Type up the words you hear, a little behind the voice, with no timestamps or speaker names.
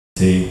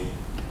they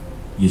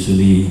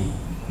usually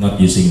not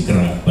using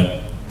kera,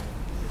 but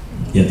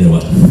the other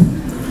one.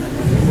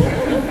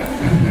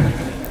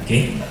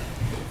 Okay.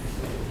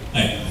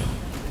 Right.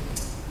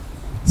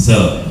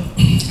 So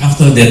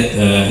after that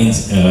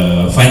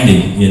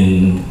finding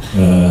in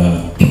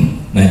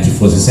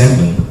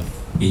 1947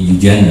 in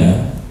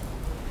Uganda,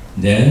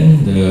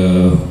 then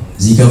the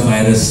Zika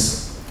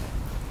virus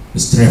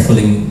is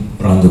traveling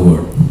around the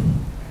world,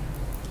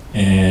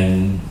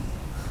 and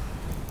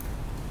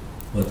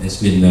what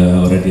has been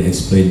already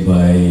explained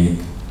by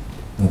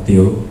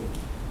Matteo,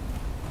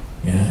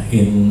 yeah,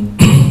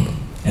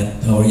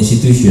 at our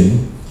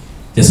institution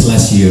just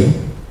last year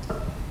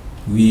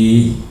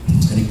we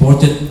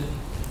reported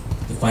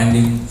the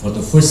finding for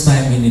the first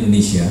time in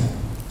Indonesia,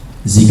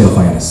 Zika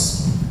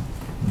virus.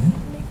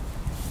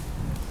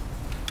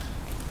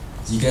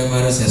 Zika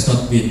virus has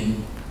not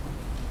been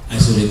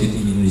isolated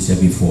in Indonesia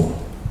before.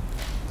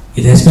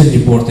 It has been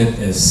reported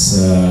as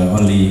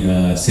only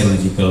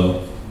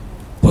serological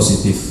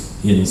positive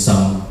in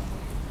some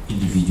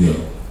individual,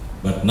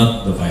 but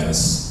not the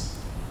virus.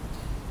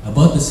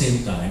 About the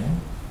same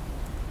time,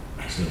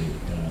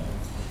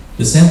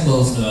 the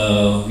samples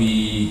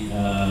we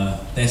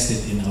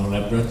tested in our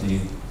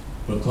laboratory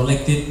were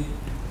collected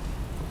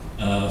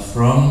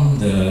from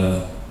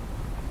the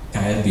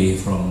KLB,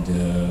 from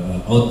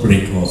the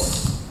outbreak of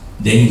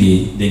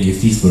dengue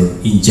fever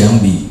in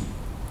Jambi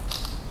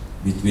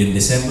between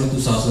December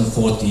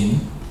 2014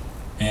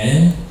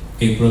 and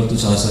April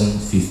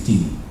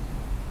 2015.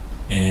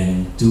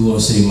 And 2 or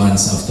 3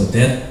 months after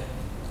that,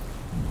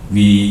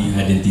 we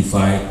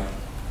identified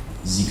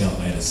Zika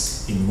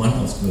virus in one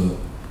of the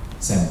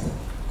samples.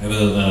 I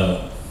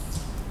will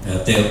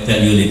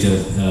tell you later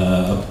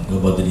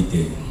about the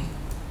detail.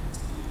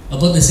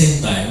 About the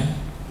same time,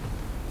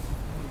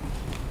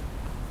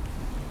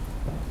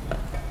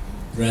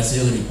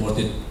 Brazil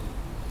reported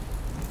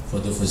for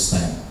the first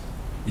time,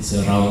 it's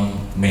around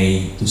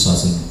May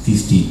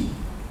 2015,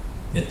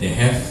 that they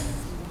have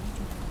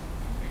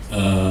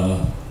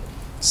a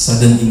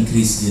sudden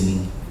increase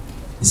in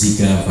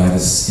Zika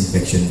virus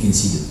infection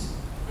incident.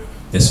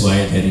 That's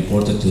why they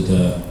reported to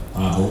the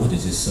PAHO,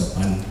 this is a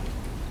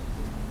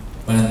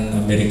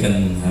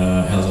Pan-American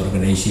Health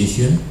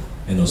Organization,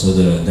 and also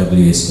the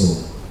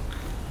WHO.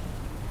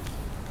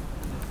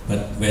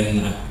 But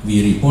when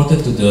we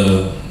reported to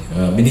the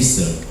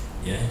minister,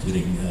 yeah,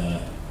 during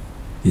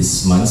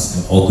this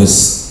month,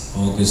 August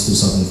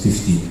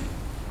 2015,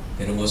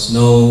 there was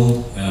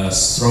no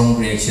strong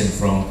reaction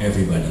from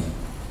everybody,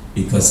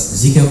 because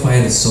Zika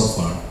virus so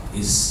far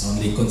is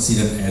only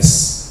considered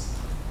as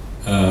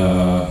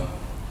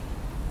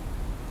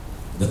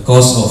the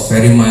cause of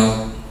very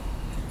mild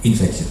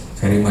infection,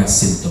 very mild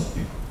symptom.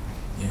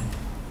 Yeah.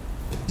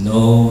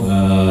 No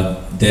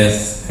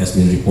death has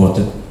been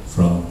reported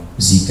from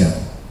Zika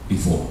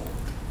before.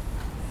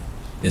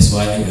 That's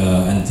why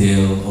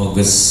until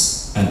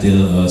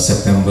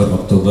September,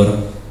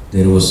 October,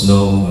 there was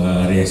no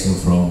reaction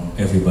from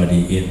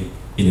everybody in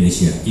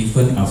Indonesia,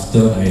 even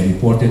after I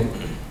reported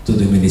to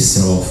the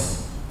Minister of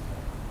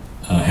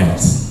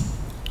Health.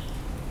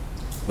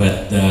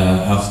 But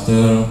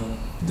after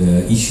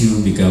the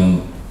issue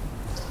became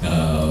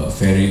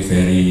very,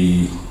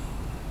 very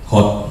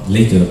hot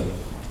later,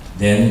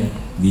 then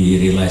we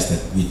realized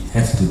that we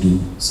have to do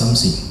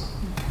something.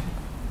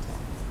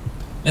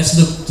 Let's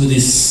look to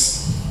this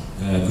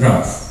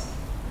graph.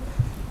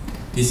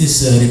 This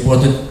is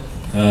reported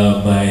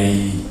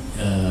by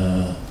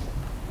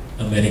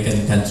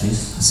American countries,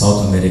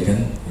 South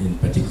American in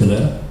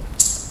particular.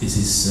 This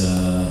is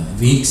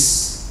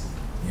weeks,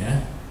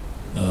 yeah,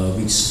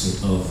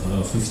 weeks of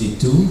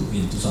 52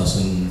 in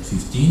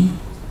 2015,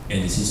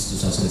 and this is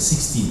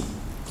 2016.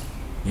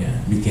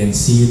 Yeah, we can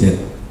see that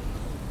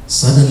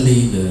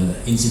suddenly the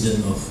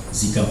incidence of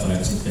Zika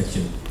virus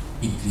infection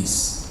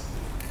increased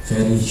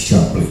very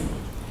sharply.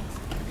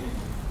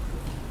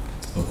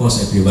 Of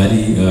course,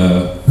 everybody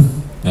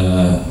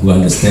who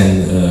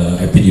understand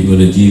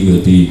epidemiology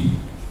will be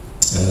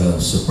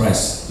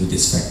surprised with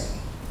this fact.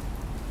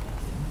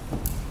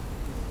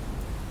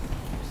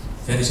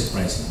 Very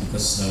surprising,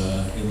 because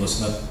it was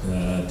not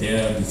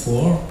there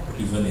before,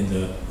 even in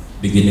the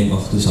beginning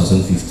of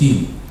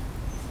 2015.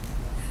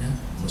 Yeah,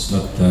 it was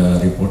not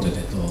reported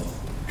at all.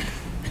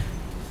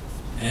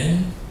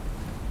 And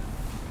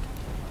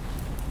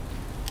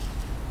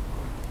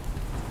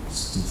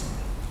it's too far.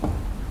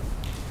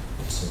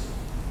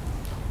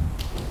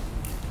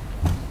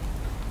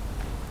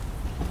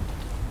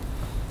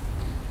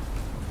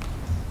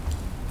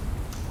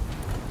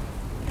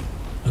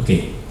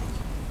 Okay.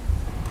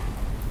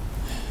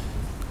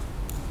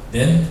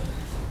 Then,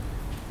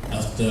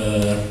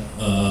 after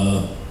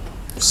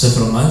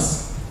several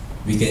months,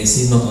 we can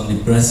see not only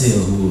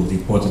Brazil who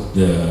reported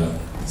the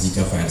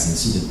Zika virus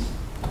incident,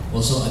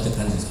 also other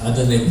countries,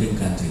 other neighboring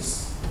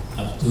countries,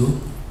 up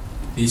to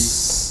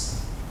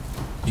this,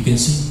 you can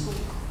see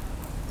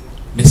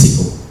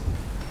Mexico,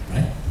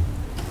 right?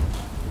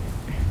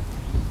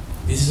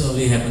 This has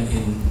only happened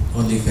in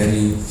only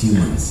very few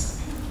months.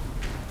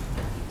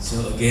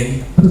 So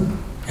again,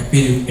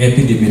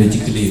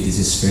 epidemiologically, this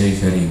is very,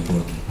 very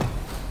important.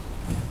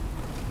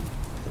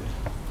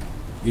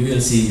 We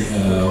will see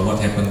what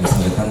happened with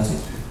other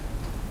countries.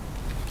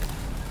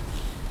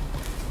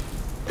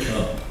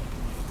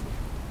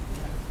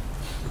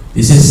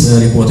 This is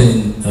reported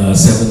in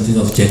 17th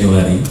of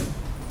January.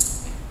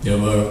 There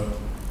were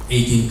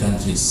 18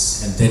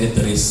 countries and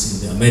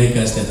territories in the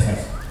Americas that have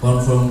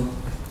confirmed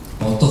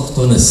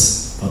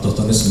autochthonous.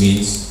 Autochthonous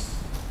means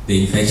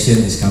the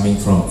infection is coming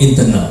from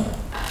internal,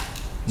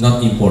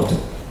 not imported.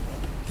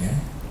 Yeah?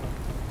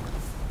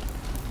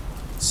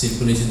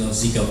 Circulation of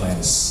Zika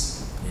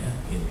virus, yeah,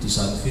 in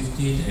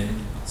 2015 and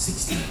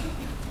 16.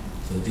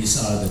 So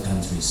these are the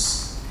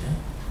countries, yeah?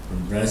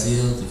 From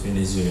Brazil to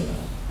Venezuela.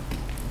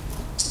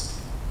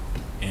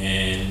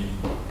 And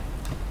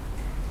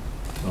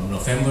from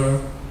November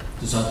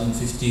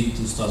 2015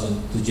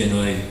 to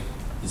January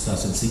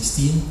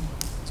 2016,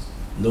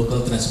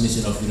 local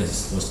transmission of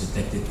virus was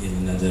detected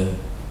in another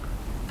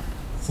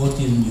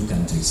 14 new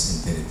countries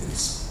and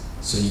territories.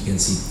 So you can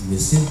see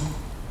within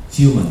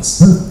few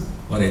months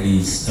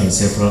already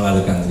several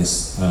other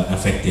countries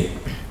affected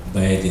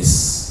by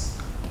this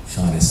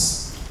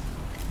virus.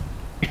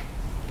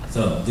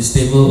 So this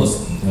table was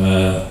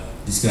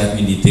described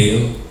in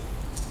detail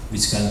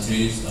which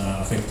countries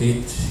are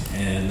affected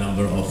and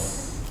number of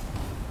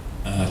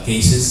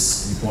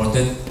cases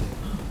reported.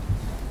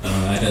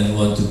 I don't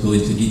want to go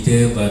into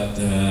detail, but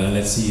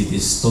let's see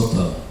this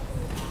total.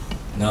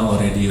 Now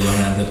already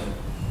 100,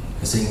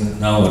 I think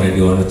now already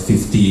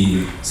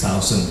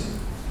 150,000,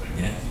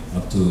 yeah,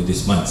 up to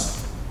this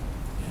month.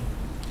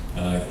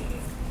 Yeah.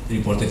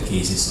 Reported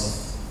cases of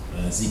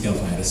Zika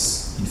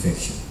virus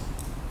infection.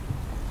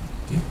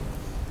 Okay.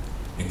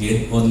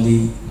 Again,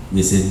 only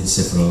within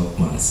several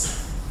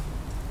months.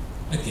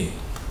 Okay,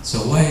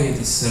 so why it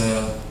is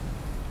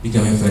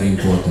becoming very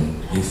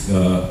important if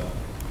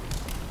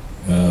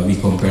we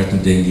compare to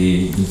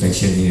dengue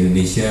infection in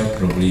Indonesia?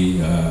 Probably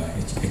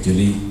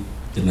actually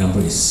the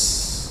number is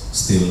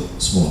still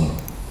smaller,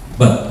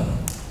 but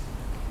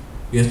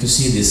we have to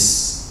see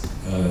this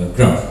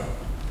graph.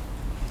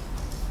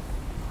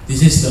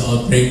 This is the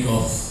outbreak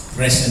of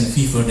rash and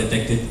fever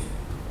detected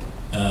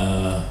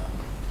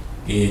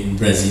in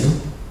Brazil,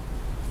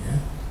 yeah,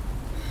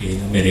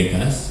 in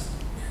Americas.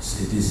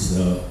 It is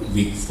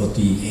week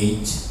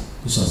 48,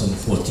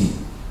 2014.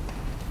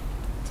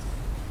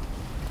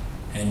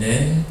 And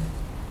then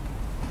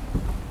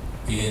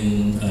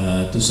in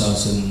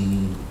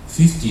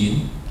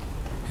 2015,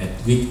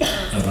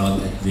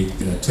 around week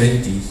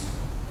 20,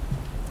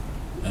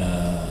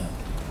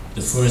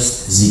 the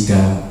first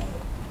Zika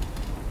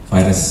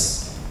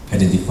virus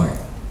identified.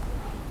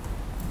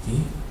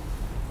 Okay?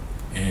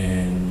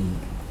 And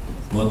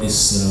what is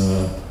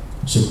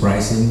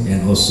surprising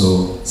and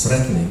also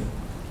threatening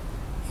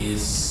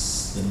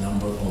is the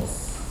number of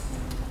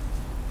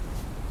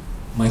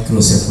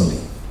microcephaly.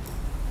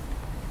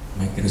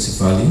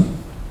 Microcephaly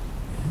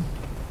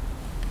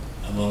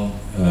among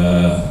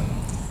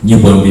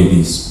newborn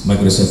babies.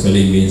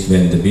 Microcephaly means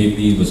when the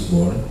baby was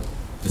born,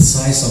 the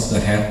size of the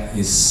head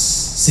is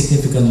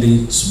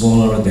significantly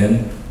smaller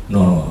than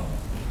normal.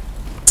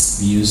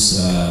 We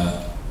use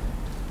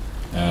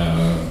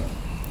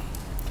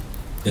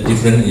the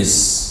difference is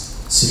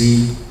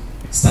 3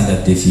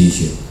 standard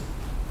deviation.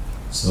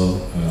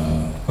 So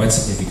quite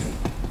significant.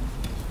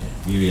 Yeah,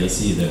 we will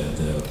see the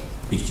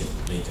picture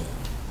later.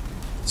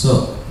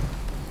 So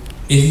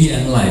if we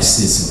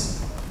analyze this one,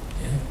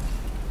 yeah,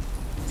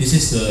 this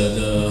is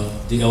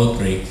the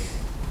outbreak,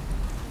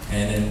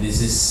 and then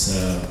this is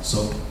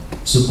so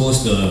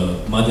suppose the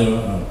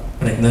mother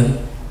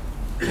pregnant,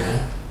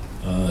 yeah,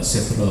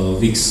 several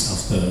weeks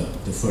after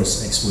the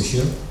first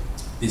exposure.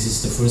 This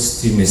is the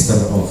first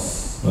trimester of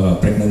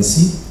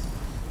pregnancy.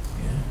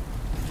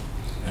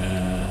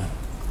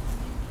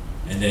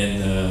 And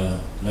then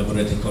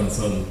laboratory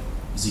confirmed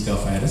Zika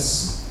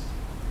virus,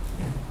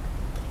 yeah.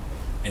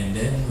 And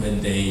then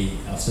when they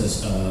after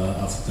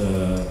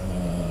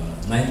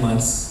 9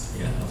 months,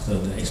 yeah, after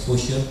the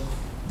exposure,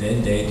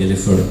 then they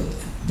deliver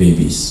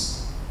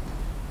babies.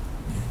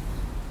 Yeah.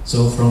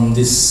 So from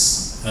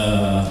this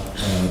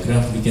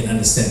graph, we can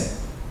understand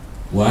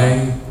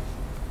why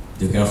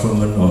the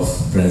government of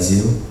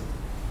Brazil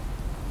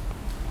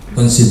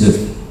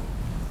considered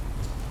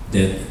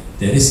that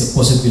there is a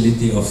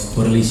possibility of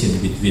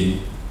correlation between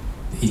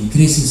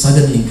the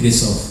sudden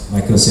increase of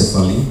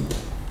microcephaly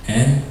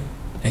and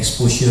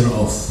exposure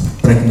of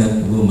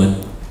pregnant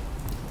women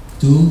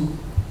to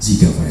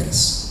Zika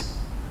virus.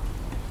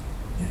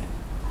 Yeah.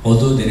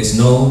 Although there is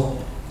no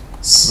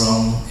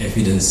strong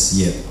evidence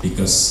yet,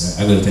 because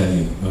I will tell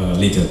you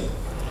later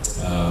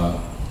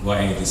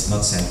why it is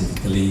not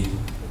scientifically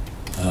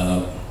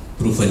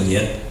proven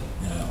yet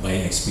by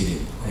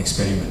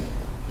experiment.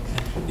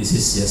 This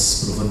is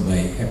just proven by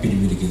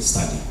epidemiological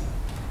study.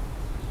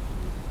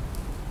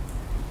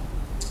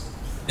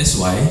 That's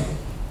why,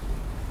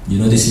 you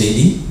know this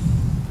lady?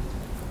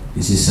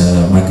 This is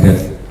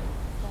Margaret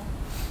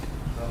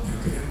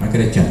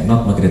Chan,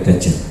 not Margaret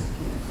Thatcher.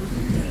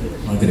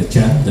 Margaret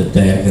Chan, the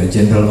Director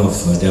General of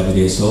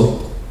WHO,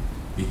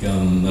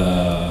 become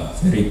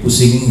very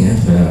pushing.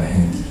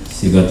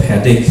 She got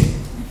headache,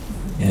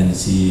 and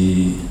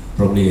she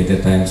probably at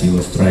that time she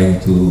was trying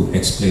to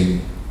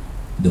explain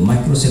the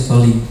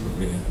microcephaly.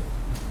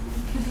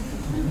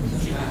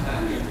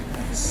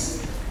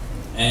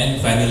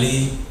 And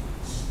finally,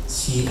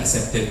 she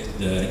accepted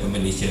the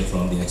recommendation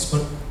from the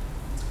expert,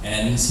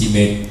 and she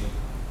made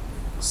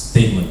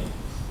statement.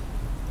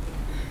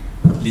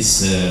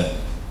 Please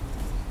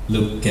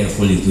look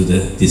carefully to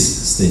this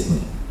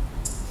statement.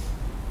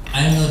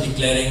 I am now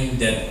declaring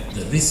that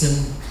the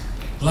recent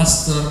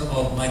cluster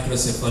of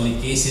microcephaly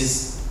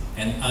cases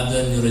and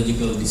other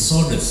neurological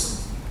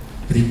disorders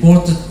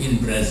reported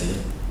in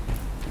Brazil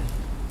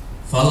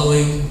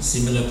following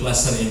similar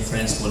cluster in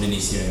French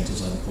Polynesia in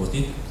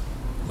 2014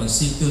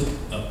 constitute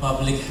a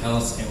public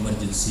health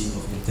emergency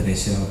of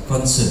international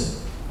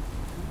concern.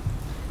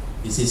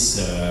 This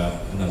is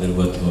another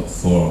word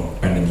for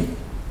pandemic.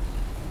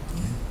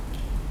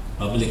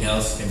 Public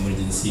health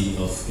emergency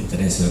of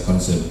international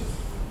concern.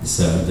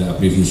 The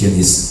abbreviation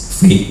is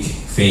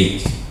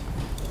FAKE.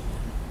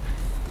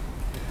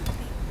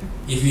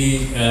 If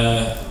we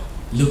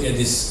look at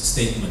this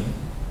statement,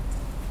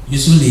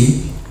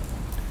 usually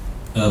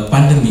a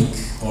pandemic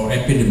or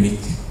epidemic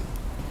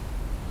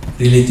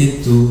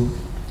related to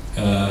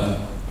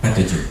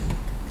pathogen,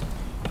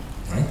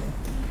 right?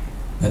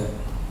 But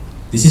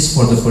this is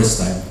for the first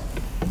time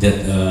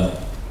that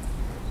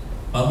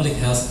public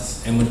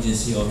health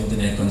emergency of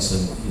international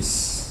concern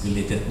is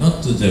related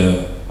not to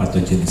the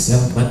pathogen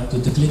itself, but to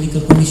the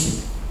clinical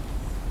condition,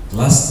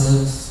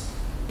 cluster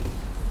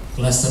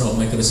of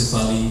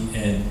microcephaly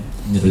and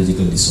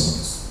neurological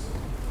disorders.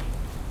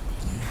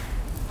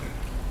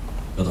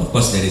 But of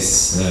course, there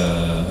is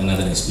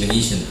another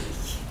explanation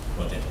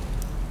for that.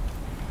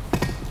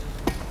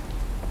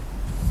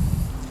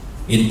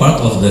 In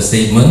part of the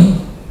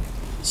statement,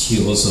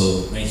 she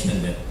also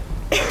mentioned that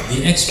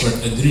the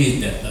expert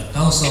agreed that a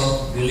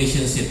causal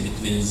relationship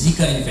between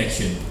ZIKA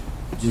infection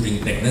during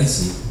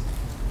pregnancy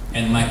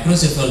and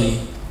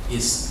microcephaly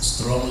is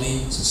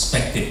strongly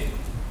suspected.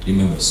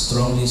 Remember,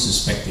 strongly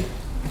suspected,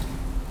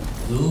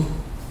 though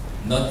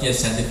not yet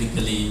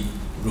scientifically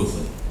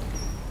proven.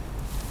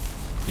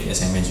 Okay,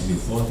 as I mentioned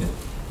before, that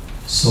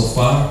so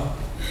far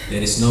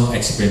there is no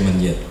experiment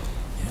yet.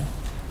 Yeah?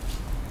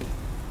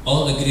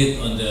 All agreed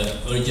on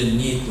the urgent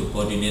need to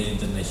coordinate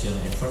international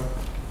effort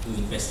to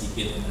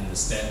investigate and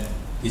understand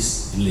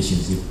this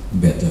relationship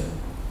better.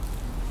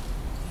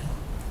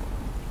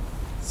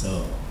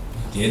 So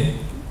again,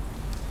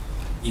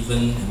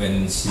 even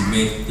when she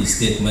made this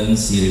statement,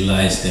 she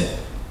realized that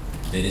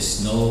there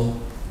is no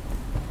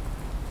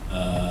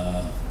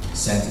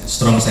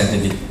strong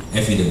scientific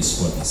evidence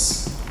for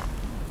this.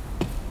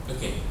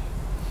 Okay.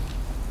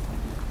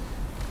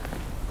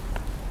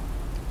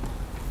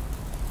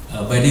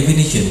 By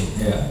definition,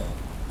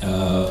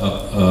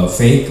 a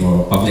fake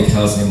or public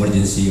health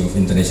emergency of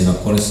international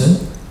concern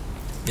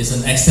is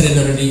an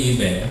extraordinary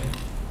event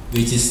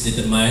which is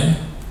determined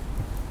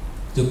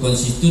to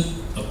constitute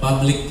a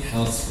public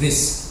health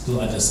risk to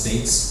other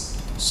states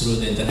through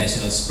the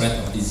international spread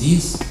of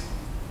disease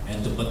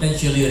and to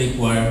potentially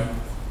require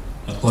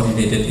a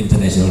coordinated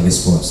international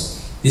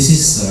response. This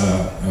is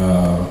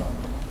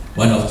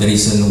one of the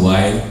reasons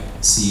why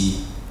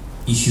she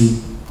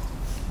issued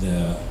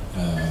the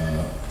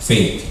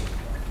fake.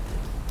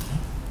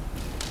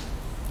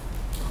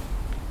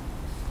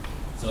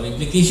 So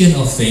implication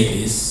of fake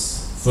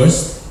is,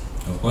 first,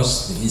 of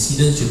course, the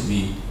incident should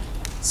be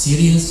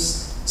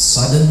serious,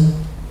 sudden,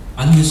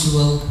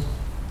 unusual,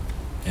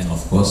 and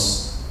of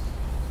course,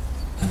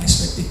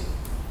 unexpected.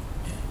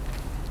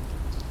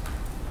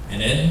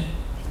 And then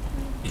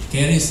it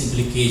carries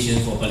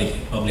implication for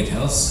public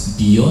health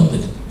beyond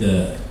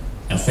the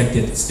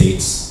affected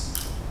states'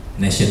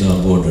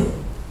 national border.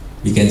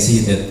 We can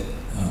see that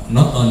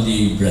not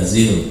only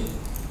Brazil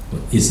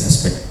is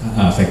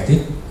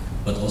affected,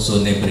 but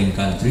also neighboring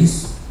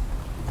countries,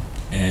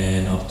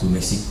 and up to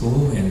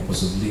Mexico, and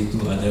possibly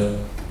to other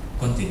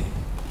continents.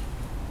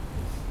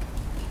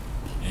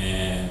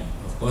 And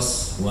of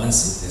course,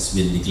 once it has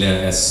been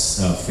declared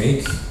as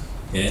fake,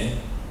 then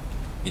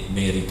it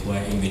may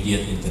require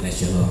immediate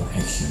international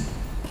action.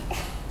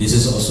 This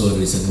is also the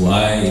reason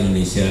why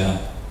Indonesia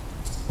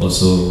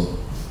also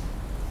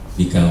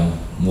become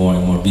more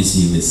and more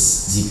busy with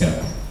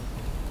ZIKA.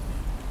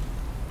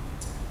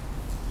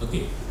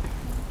 Okay.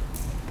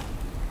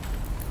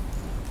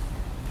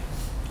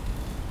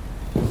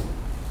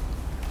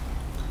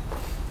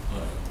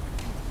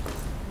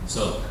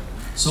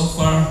 So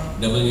far,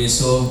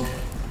 WHO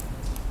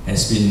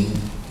has been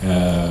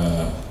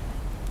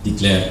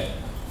declared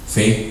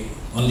fake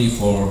only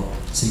for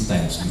 3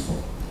 times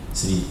before,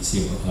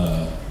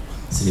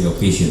 three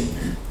occasions.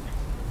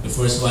 The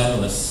first one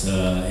was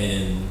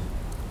in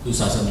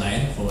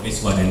 2009 for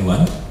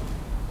H1N1,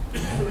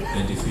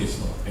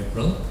 25th of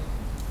April,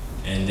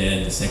 and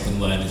then the second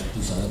one is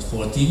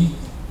 2014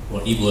 for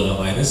Ebola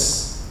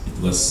virus.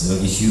 It was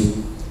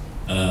issued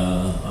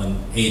on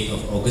 8th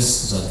of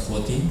August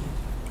 2014.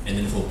 And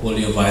then for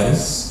polio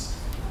virus,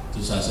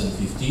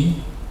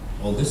 2015,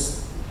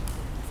 August.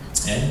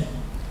 and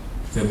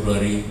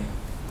February,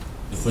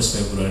 the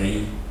 1st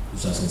February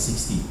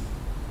 2016.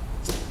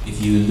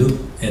 If you look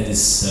at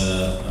this